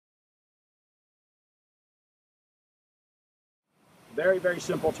very, very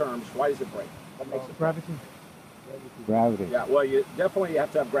simple terms, why does it break? What makes it break? Gravity. Gravity. Yeah, well, you definitely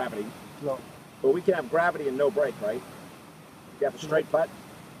have to have gravity. Slope. But we can have gravity and no break, right? You have a straight putt?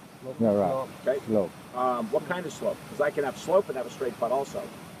 Slope. Yeah, right. Okay. Slope. What kind of slope? Because I can have slope and have a straight putt also.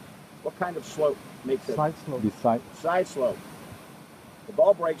 What kind of slope makes it? Side slope. Beside. Side slope. The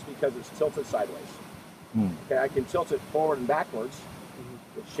ball breaks because it's tilted sideways. Okay, I can tilt it forward and backwards,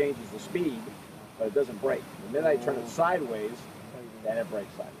 which changes the speed, but it doesn't break. The minute I turn it sideways, then it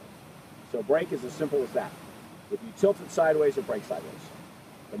breaks sideways. So break is as simple as that. If you tilt it sideways, it breaks sideways.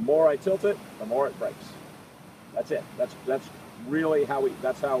 The more I tilt it, the more it breaks. That's it. That's really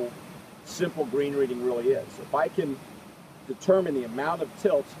that's how simple green reading really is. If I can determine the amount of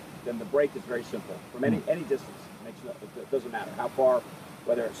tilt, then the break is very simple from any distance. It doesn't matter how far,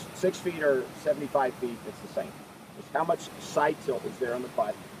 whether it's 6 feet or 75 feet, it's the same. Just how much side tilt is there on the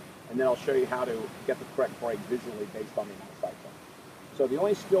putt, and then I'll show you how to get the correct break visually based on the amount of side tilt. So the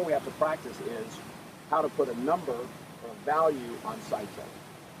only skill we have to practice is how to put a number or a value on side tilt.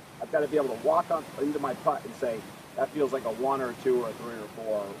 I've got to be able to walk into my putt and say, that feels like a 1 or a 2 or a 3 or a 4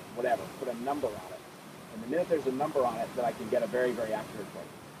 or whatever. Put a number on it. And the minute there's a number on it, then I can get a very, very accurate break.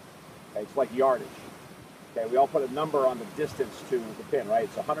 Okay, it's like yardage. Okay, we all put a number on the distance to the pin, right?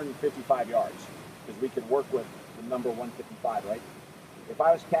 It's 155 yards because we can work with the number 155, right? If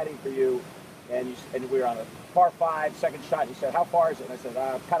I was caddying for you and we were on a par 5, second shot, and you said, how far is it? And I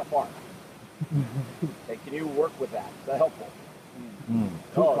said, kind of far. Okay, can you work with that? Is that helpful?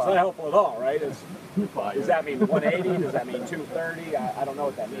 No, it's not helpful at all, right? Does that mean 180? Does that mean 230? I don't know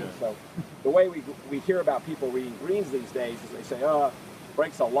what that means. So the way we hear about people reading greens these days is they say,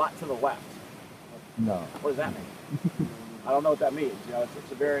 breaks a lot to the left. No. What does that mean? I don't know what that means. You know,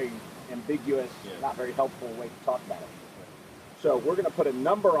 it's a very ambiguous, not very helpful way to talk about it. So we're going to put a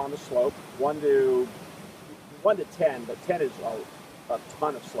number on the slope, 1 to 10, but 10 is a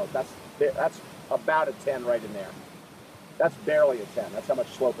ton of slope. That's about a 10 right in there. That's barely a 10. That's how much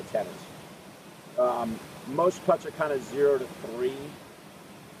slope a 10 is. Most putts are kind of 0 to 3,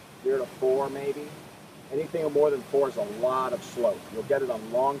 0 to 4 maybe. Anything more than 4 is a lot of slope. You'll get it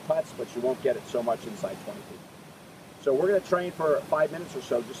on long putts, but you won't get it so much inside 20 feet. So we're going to train for 5 minutes or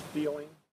so, just feeling.